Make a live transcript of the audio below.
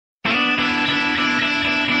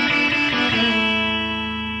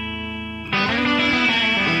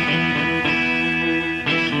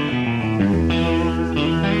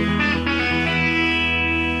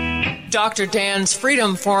Dr. Dan's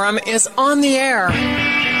Freedom Forum is on the air.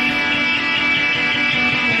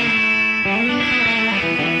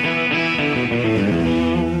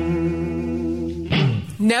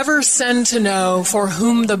 Never send to know for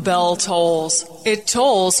whom the bell tolls. It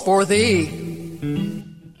tolls for thee.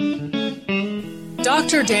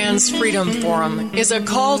 Dr. Dan's Freedom Forum is a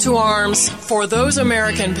call to arms for those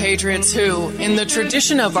American patriots who, in the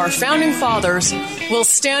tradition of our founding fathers, will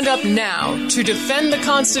stand up now to defend the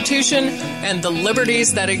Constitution and the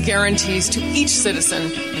liberties that it guarantees to each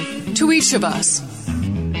citizen, to each of us.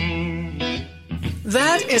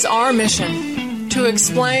 That is our mission, to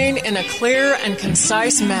explain in a clear and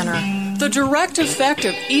concise manner the direct effect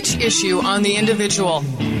of each issue on the individual,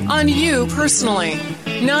 on you personally,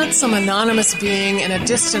 not some anonymous being in a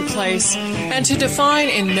distant place, and to define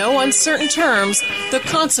in no uncertain terms the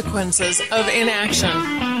consequences of inaction.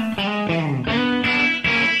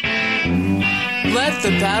 Let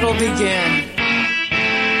the battle begin.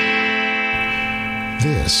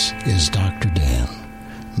 This is Dr. Dan.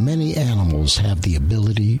 Many animals have the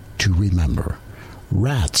ability to remember.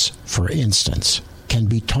 Rats, for instance, can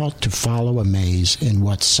be taught to follow a maze in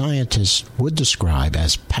what scientists would describe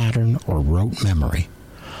as pattern or rote memory.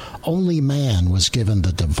 Only man was given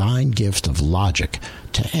the divine gift of logic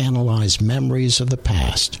to analyze memories of the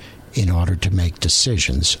past in order to make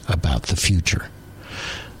decisions about the future.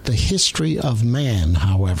 The history of man,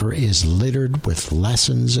 however, is littered with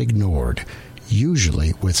lessons ignored,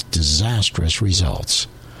 usually with disastrous results.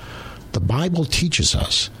 The Bible teaches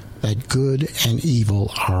us that good and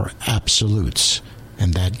evil are absolutes,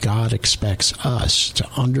 and that God expects us to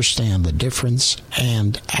understand the difference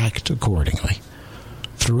and act accordingly.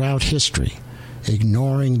 Throughout history,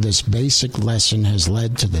 ignoring this basic lesson has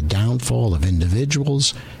led to the downfall of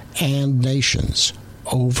individuals and nations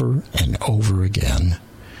over and over again.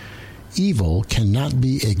 Evil cannot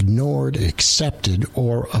be ignored, accepted,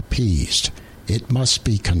 or appeased. It must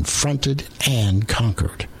be confronted and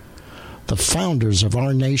conquered. The founders of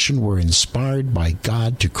our nation were inspired by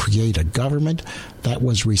God to create a government that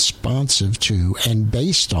was responsive to and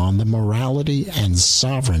based on the morality and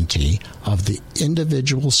sovereignty of the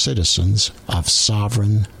individual citizens of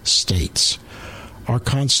sovereign states. Our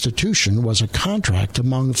Constitution was a contract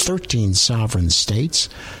among 13 sovereign states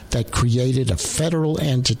that created a federal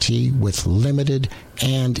entity with limited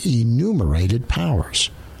and enumerated powers.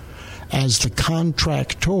 As the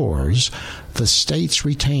contractors, the states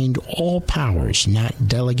retained all powers not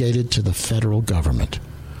delegated to the federal government.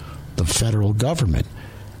 The federal government,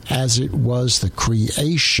 as it was the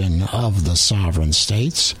creation of the sovereign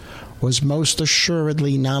states, was most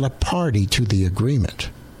assuredly not a party to the agreement.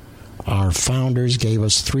 Our founders gave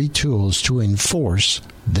us 3 tools to enforce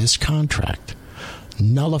this contract: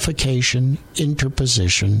 nullification,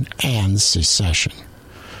 interposition, and secession.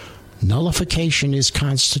 Nullification is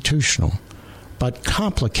constitutional, but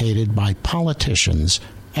complicated by politicians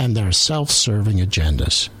and their self-serving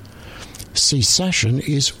agendas. Secession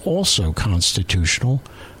is also constitutional,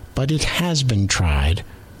 but it has been tried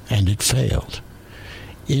and it failed.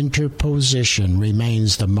 Interposition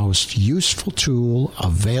remains the most useful tool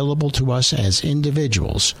available to us as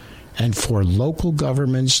individuals and for local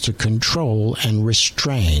governments to control and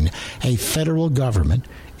restrain a federal government,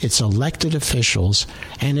 its elected officials,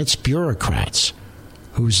 and its bureaucrats,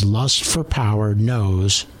 whose lust for power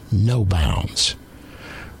knows no bounds.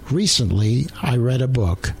 Recently, I read a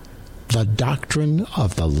book, The Doctrine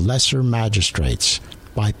of the Lesser Magistrates,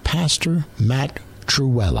 by Pastor Matt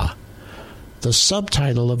Trewhella. The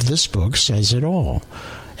subtitle of this book says it all: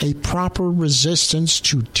 a proper resistance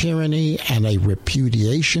to tyranny and a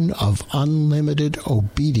repudiation of unlimited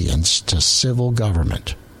obedience to civil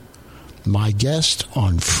government. My guest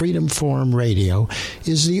on Freedom Forum Radio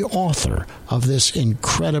is the author of this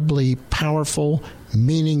incredibly powerful,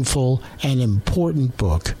 meaningful, and important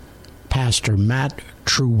book, Pastor Matt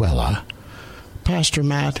Trewhella. Pastor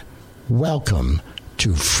Matt, welcome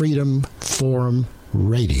to Freedom Forum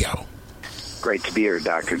Radio. Great to be here,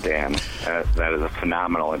 Dr. Dan. That is a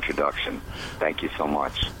phenomenal introduction. Thank you so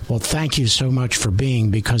much. Well, thank you so much for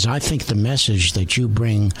being, because I think the message that you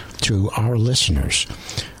bring to our listeners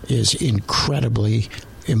is incredibly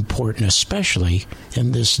important, especially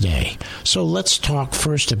in this day. So let's talk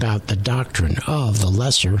first about the doctrine of the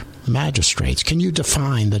lesser magistrates. Can you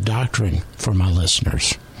define the doctrine for my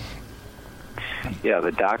listeners? Yeah,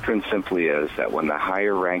 the doctrine simply is that when the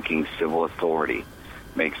higher-ranking civil authority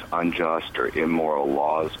makes unjust or immoral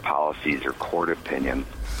laws, policies, or court opinions,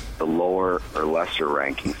 the lower or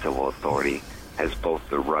lesser-ranking civil authority has both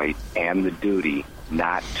the right and the duty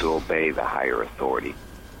not to obey the higher authority,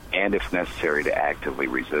 and if necessary, to actively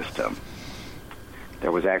resist him.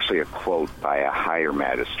 there was actually a quote by a higher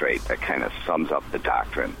magistrate that kind of sums up the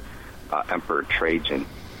doctrine. Emperor Trajan,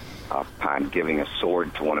 upon giving a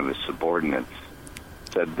sword to one of his subordinates,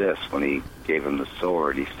 said this when he gave him the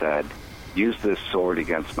sword. He said, "Use this sword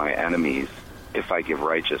against my enemies if I give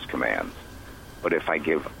righteous commands. But if I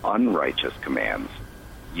give unrighteous commands,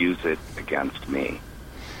 use it against me."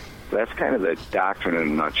 So that's kind of the doctrine in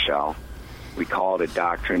a nutshell. We call it a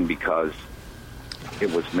doctrine because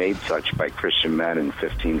it was made such by Christian men in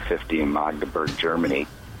 1550 in Magdeburg, Germany.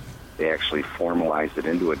 They actually formalized it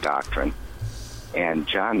into a doctrine. And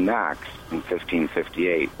John Knox, in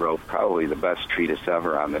 1558, wrote probably the best treatise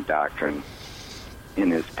ever on the doctrine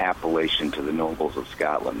in his Appellation to the Nobles of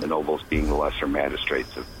Scotland, the nobles being the lesser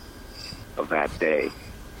magistrates of that day.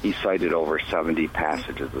 He cited over 70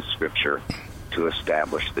 passages of Scripture to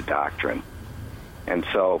establish the doctrine. And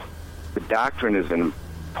so the doctrine is an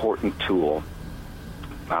important tool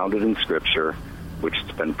founded in Scripture, which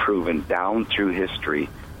has been proven down through history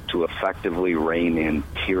to effectively rein in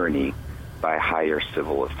tyranny by higher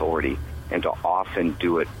civil authority, and to often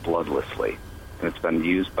do it bloodlessly. And it's been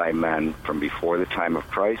used by men from before the time of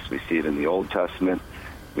Christ. We see it in the Old Testament.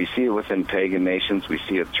 We see it within pagan nations. We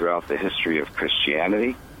see it throughout the history of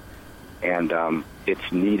Christianity. And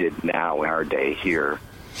it's needed now in our day here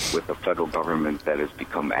with a federal government that has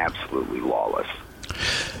become absolutely lawless.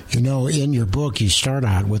 You know, in your book, you start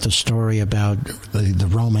out with a story about the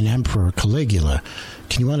Roman Emperor Caligula.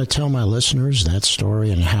 Can you want to tell my listeners that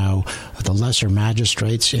story and how the lesser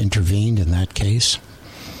magistrates intervened in that case?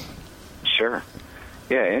 Sure.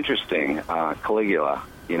 Yeah, interesting. Caligula,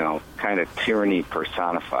 kind of tyranny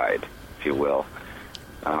personified, if you will.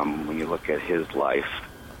 When you look at his life,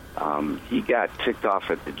 he got ticked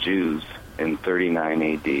off at the Jews in 39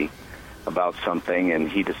 A.D. about something, and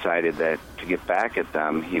he decided that to get back at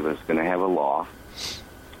them, he was going to have a law,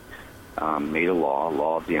 made a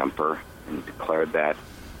law of the emperor, and declared that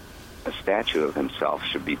a statue of himself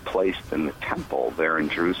should be placed in the temple there in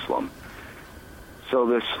Jerusalem. So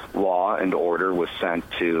this law and order was sent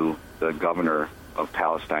to the governor of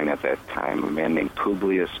Palestine at that time, a man named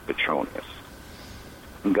Publius Petronius.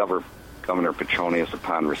 And Governor Petronius,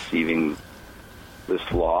 upon receiving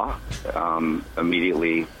this law,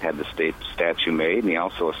 immediately had the statue made, and he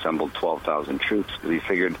also assembled 12,000 troops because he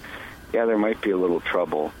figured, there might be a little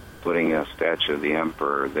trouble putting a statue of the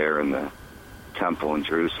emperor there in the temple in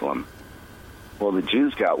Jerusalem. Well, the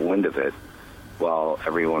Jews got wind of it while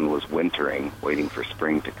everyone was wintering, waiting for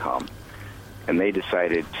spring to come, and they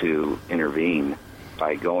decided to intervene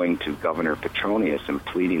by going to Governor Petronius and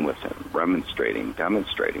pleading with him, remonstrating,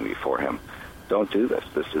 demonstrating before him, "Don't do this.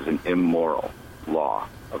 This is an immoral law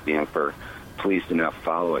of the emperor. Please do not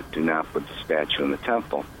follow it. Do not put the statue in the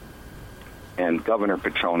temple." And Governor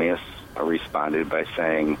Petronius responded by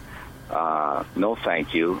saying, "No,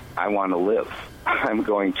 thank you. I want to live. I'm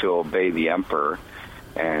going to obey the emperor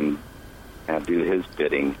and do his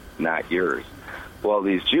bidding, not yours." Well,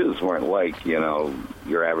 these Jews weren't like,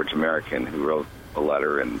 your average American who wrote a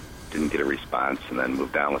letter and didn't get a response and then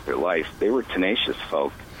moved on with their life. They were tenacious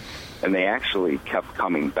folk, and they actually kept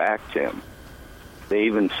coming back to him. They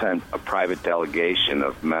even sent a private delegation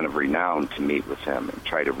of men of renown to meet with him and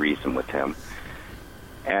try to reason with him.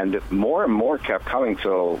 And more kept coming,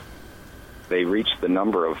 so they reached the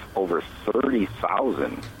number of over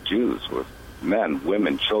 30,000 Jews with men,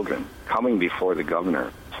 women, children coming before the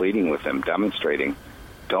governor, pleading with him, demonstrating,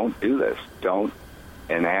 "Don't do this. Don't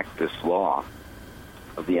enact this law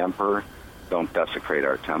of the emperor. Don't desecrate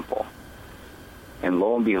our temple." And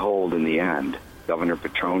lo and behold, in the end, Governor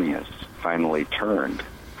Petronius finally turned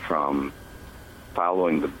from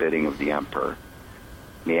following the bidding of the emperor.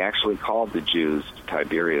 And he actually called the Jews to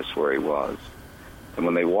Tiberias, where he was. And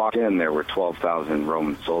when they walked in, there were 12,000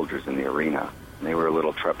 Roman soldiers in the arena. And they were a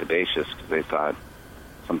little trepidatious because they thought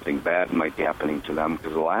something bad might be happening to them,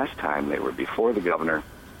 because the last time they were before the governor,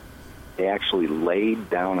 they actually laid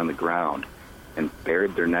down on the ground and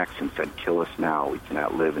bared their necks and said, "Kill us now. We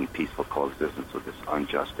cannot live in peaceful coexistence with this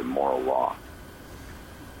unjust, immoral law."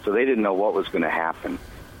 So they didn't know what was going to happen.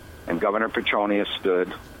 And Governor Petronius stood,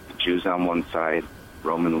 the Jews on one side,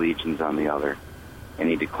 Roman legions on the other, and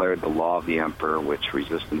he declared the law of the emperor, which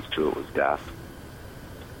resistance to it was death.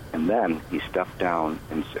 And then he stepped down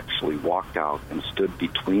and actually walked out and stood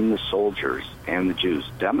between the soldiers and the Jews,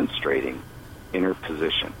 demonstrating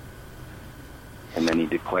interposition. And then he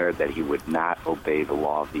declared that he would not obey the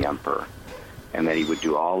law of the emperor, and that he would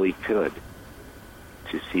do all he could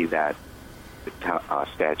to see that the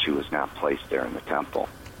statue was not placed there in the temple.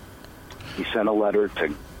 He sent a letter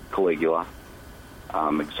to Caligula,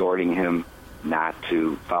 exhorting him not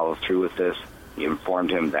to follow through with this. He informed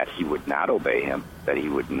him that he would not obey him, that he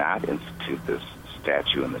would not institute this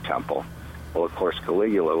statue in the temple. Well, of course,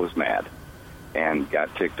 Caligula was mad and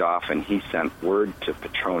got ticked off, and he sent word to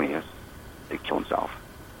Petronius to kill himself.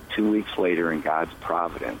 2 weeks later, in God's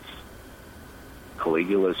providence,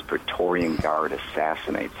 Caligula's Praetorian Guard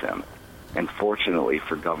assassinates him. And fortunately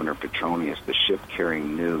for Governor Petronius, the ship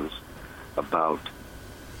carrying news about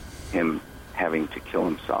him having to kill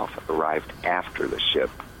himself arrived after the ship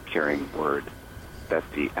carrying word that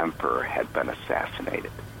the emperor had been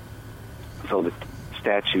assassinated. So the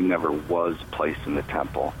statue never was placed in the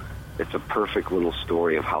temple. It's a perfect little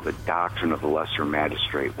story of how the doctrine of the lesser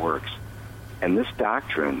magistrate works. And this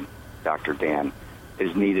doctrine, Dr. Dan,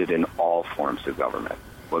 is needed in all forms of government,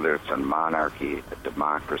 whether it's a monarchy, a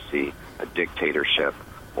democracy, a dictatorship,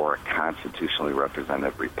 or a constitutionally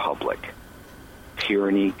representative republic.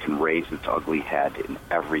 Tyranny can raise its ugly head in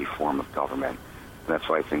every form of government. And that's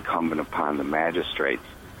why it's incumbent upon the magistrates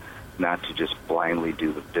not to just blindly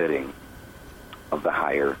do the bidding of the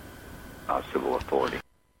higher civil authority.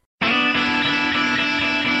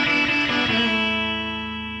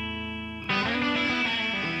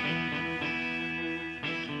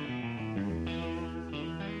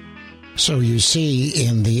 So you see,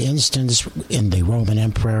 in the instance in the Roman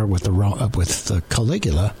Emperor with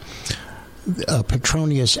Caligula,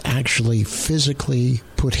 Petronius actually physically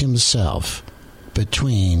put himself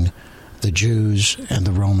between the Jews and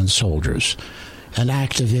the Roman soldiers. An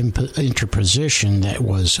act of interposition that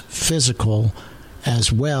was physical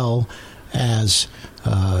as well as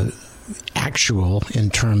actual in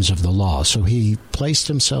terms of the law. So he placed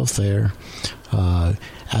himself there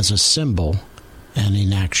as a symbol and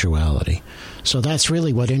in actuality. So that's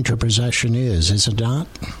really what interposition is it not?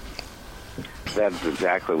 That's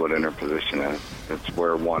exactly what interposition is. It's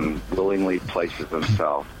where one willingly places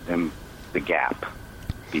himself in the gap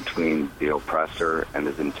between the oppressor and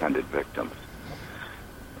his intended victims.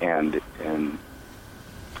 And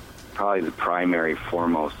probably the primary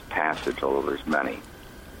foremost passage, although there's many,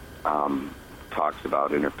 talks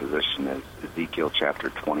about interposition is Ezekiel chapter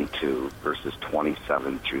 22, verses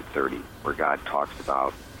 27 through 30, where God talks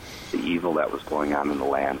about the evil that was going on in the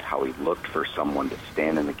land, how he looked for someone to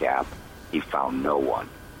stand in the gap. He found no one.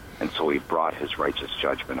 And so he brought his righteous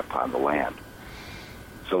judgment upon the land.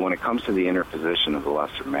 So when it comes to the interposition of the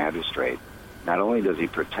lesser magistrate, not only does he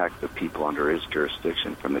protect the people under his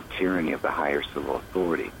jurisdiction from the tyranny of the higher civil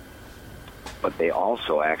authority, but they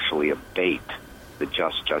also actually abate the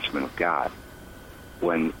just judgment of God.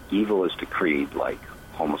 When evil is decreed, like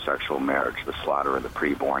homosexual marriage, the slaughter of the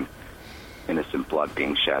preborn, innocent blood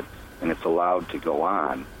being shed, and it's allowed to go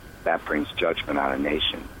on, that brings judgment on a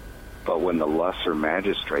nation. But when the lesser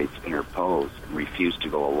magistrates interpose and refuse to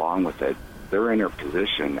go along with it, their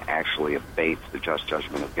interposition actually abates the just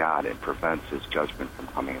judgment of God and prevents his judgment from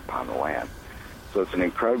coming upon the land. So it's an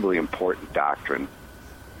incredibly important doctrine,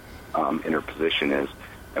 interposition is.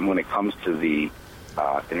 And when it comes to the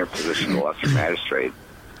interposition of the lesser magistrate,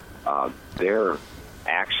 their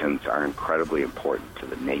actions are incredibly important to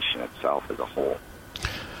the nation itself as a whole.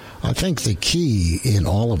 I think the key in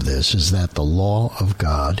all of this is that the law of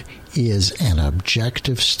God is an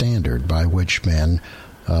objective standard by which men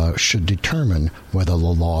should determine whether the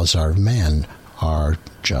laws of men are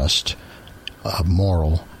just,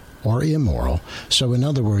 moral, or immoral. So in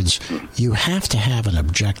other words, you have to have an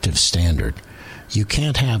objective standard. You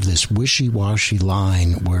can't have this wishy-washy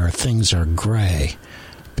line where things are gray,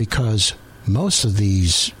 because most of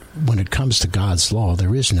these, when it comes to God's law,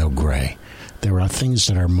 there is no gray. There are things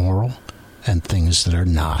that are moral and things that are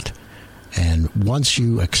not. And once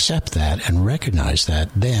you accept that and recognize that,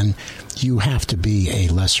 then you have to be a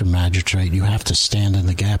lesser magistrate. You have to stand in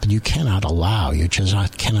the gap, and you cannot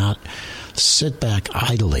cannot sit back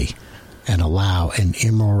idly and allow an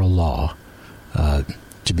immoral law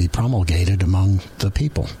to be promulgated among the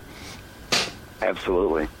people.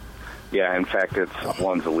 Absolutely. Yeah, in fact, it's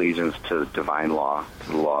one's allegiance to divine law,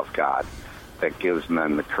 to the law of God, that gives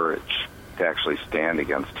men the courage to actually stand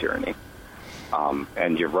against tyranny.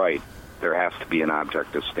 And you're right. There has to be an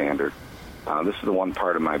objective standard. This is the one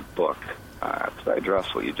part of my book that I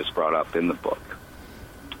address what you just brought up in the book,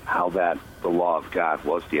 how that the law of God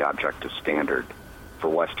was the objective standard for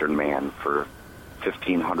Western man for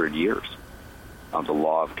 1,500 years. The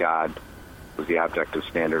law of God was the objective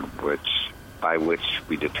standard by which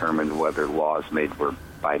we determined whether laws made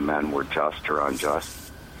by men were just or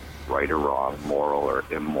unjust, right or wrong, moral or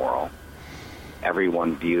immoral.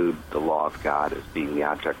 Everyone viewed the law of God as being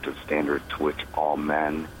the objective standard to which all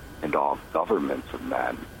men and all governments of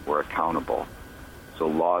men were accountable. So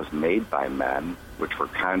laws made by men, which were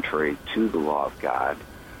contrary to the law of God,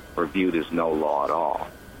 or viewed as no law at all.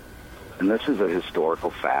 And this is a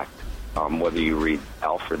historical fact. Whether you read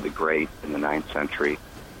Alfred the Great in the 9th century,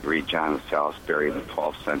 you read John of Salisbury in the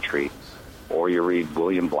 12th century, or you read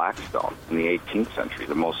William Blackstone in the 18th century,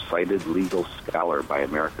 the most cited legal scholar by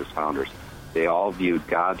America's founders, they all viewed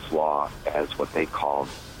God's law as what they called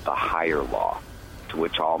the higher law, to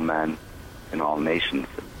which all men and all nations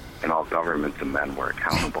and all governments and men were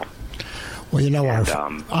accountable.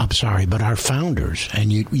 Well, I'm sorry, but our founders,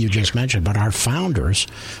 and you just mentioned, but our founders,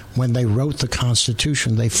 when they wrote the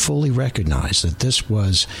Constitution, they fully recognized that this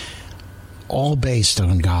was all based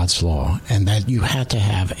on God's law and that you had to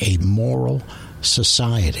have a moral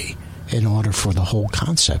society in order for the whole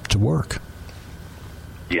concept to work.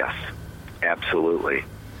 Yes, absolutely.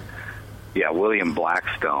 Yeah, William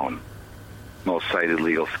Blackstone, most cited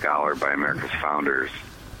legal scholar by America's founders,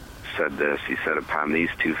 said this. He said, upon these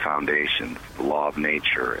two foundations, the law of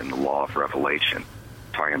nature and the law of revelation,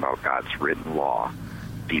 talking about God's written law,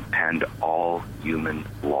 depend all human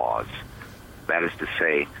laws. That is to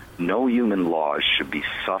say, no human laws should be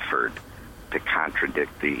suffered to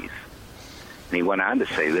contradict these. And he went on to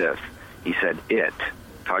say this. He said, it,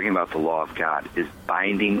 talking about the law of God, is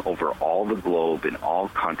binding over all the globe in all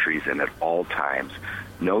countries and at all times.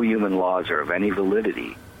 No human laws are of any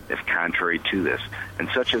validity if contrary to this, and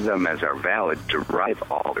such of them as are valid derive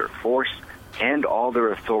all their force and all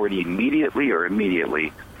their authority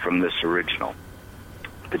immediately from this original.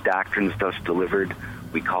 The doctrines thus delivered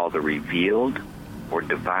we call the revealed or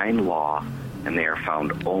divine law, and they are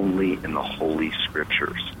found only in the Holy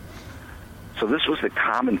Scriptures. So this was the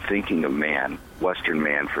common thinking of man, Western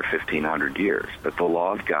man, for 1,500 years, that the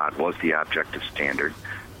law of God was the objective standard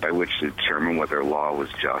by which to determine whether a law was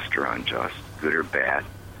just or unjust, good or bad,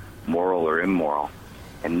 moral or immoral.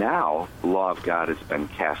 And now the law of God has been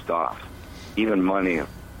cast off. Even many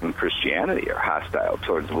in Christianity are hostile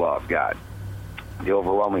towards the law of God. The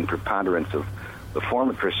overwhelming preponderance of the form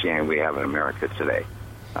of Christianity we have in America today,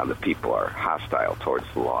 the people are hostile towards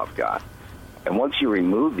the law of God. And once you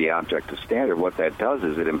remove the objective standard, what that does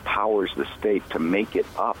is it empowers the state to make it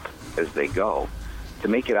up as they go, to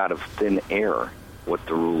make it out of thin air what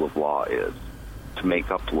the rule of law is, to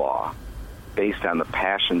make up law based on the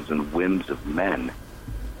passions and whims of men.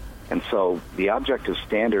 And so the objective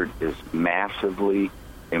standard is massively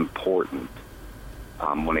important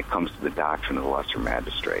when it comes to the doctrine of the lesser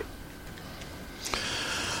magistrate.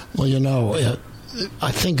 Well,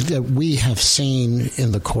 I think that we have seen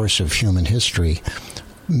in the course of human history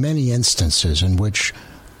many instances in which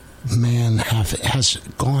man has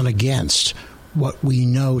gone against what we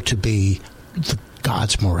know to be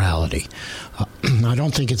God's morality. I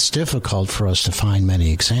don't think it's difficult for us to find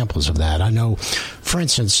many examples of that. I know, for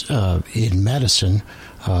instance, in medicine,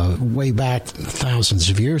 way back thousands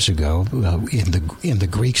of years ago, in the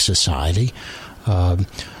Greek society,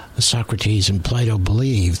 Socrates and Plato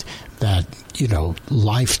believed that,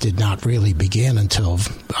 life did not really begin until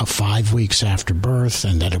 5 weeks after birth,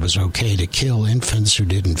 and that it was okay to kill infants who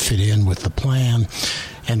didn't fit in with the plan,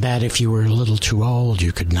 and that if you were a little too old,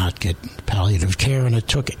 you could not get palliative care. And it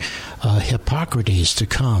took Hippocrates to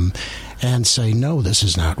come and say, no, this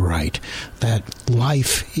is not right, that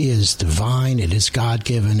life is divine, it is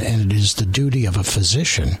God-given, and it is the duty of a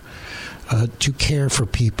physician to care for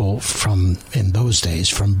people in those days,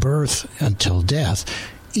 from birth until death,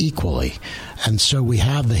 equally. And so we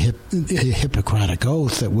have the Hippocratic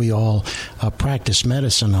Oath that we all practice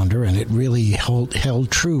medicine under, and it really held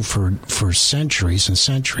true for centuries and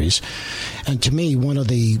centuries. And to me, one of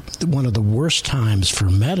the worst times for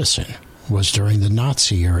medicine was during the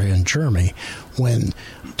Nazi era in Germany, when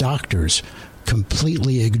doctors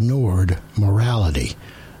completely ignored morality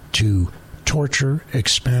to torture,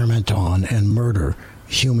 experiment on, and murder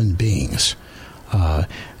human beings.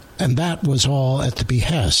 And that was all at the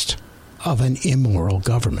behest of an immoral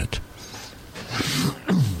government.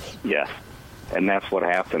 Yes, and that's what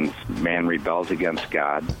happens. Man rebels against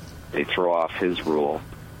God. They throw off his rule,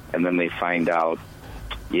 and then they find out,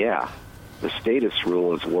 the statist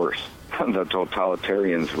rule is worse. The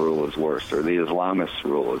totalitarian's rule is worse, or the Islamist's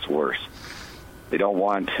rule is worse. They don't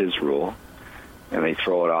want his rule, and they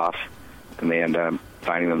throw it off, and they end up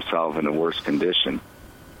finding themselves in a worse condition.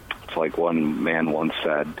 It's like one man once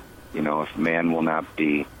said, if man will not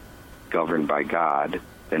be governed by God,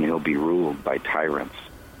 then he'll be ruled by tyrants.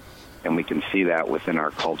 And we can see that within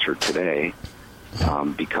our culture today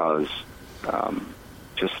because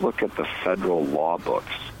just look at the federal law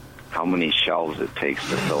books, how many shelves it takes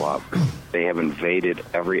to fill up. They have invaded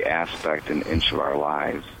every aspect and inch of our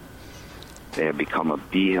lives. They have become a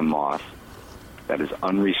behemoth that is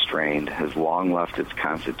unrestrained, has long left its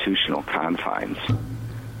constitutional confines,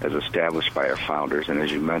 as established by our founders, and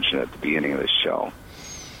as you mentioned at the beginning of the show.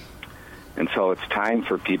 And so it's time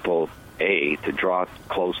for people, A, to draw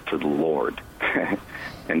close to the Lord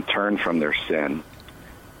and turn from their sin,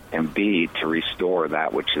 and B, to restore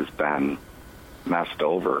that which has been messed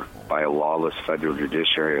over by a lawless federal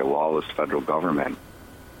judiciary, a lawless federal government.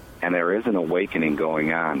 And there is an awakening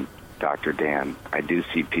going on, Dr. Dan. I do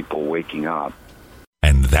see people waking up.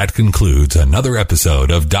 And that concludes another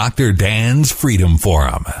episode of Dr. Dan's Freedom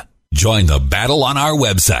Forum. Join the battle on our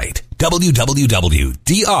website,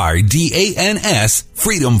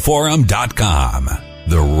 www.drdansfreedomforum.com.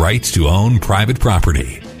 The right to own private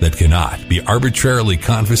property that cannot be arbitrarily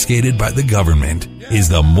confiscated by the government is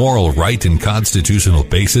the moral right and constitutional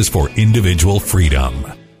basis for individual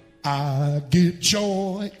freedom. I get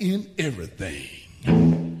joy in everything.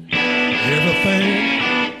 Everything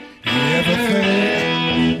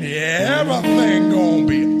gonna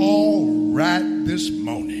be all right this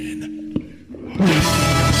morning.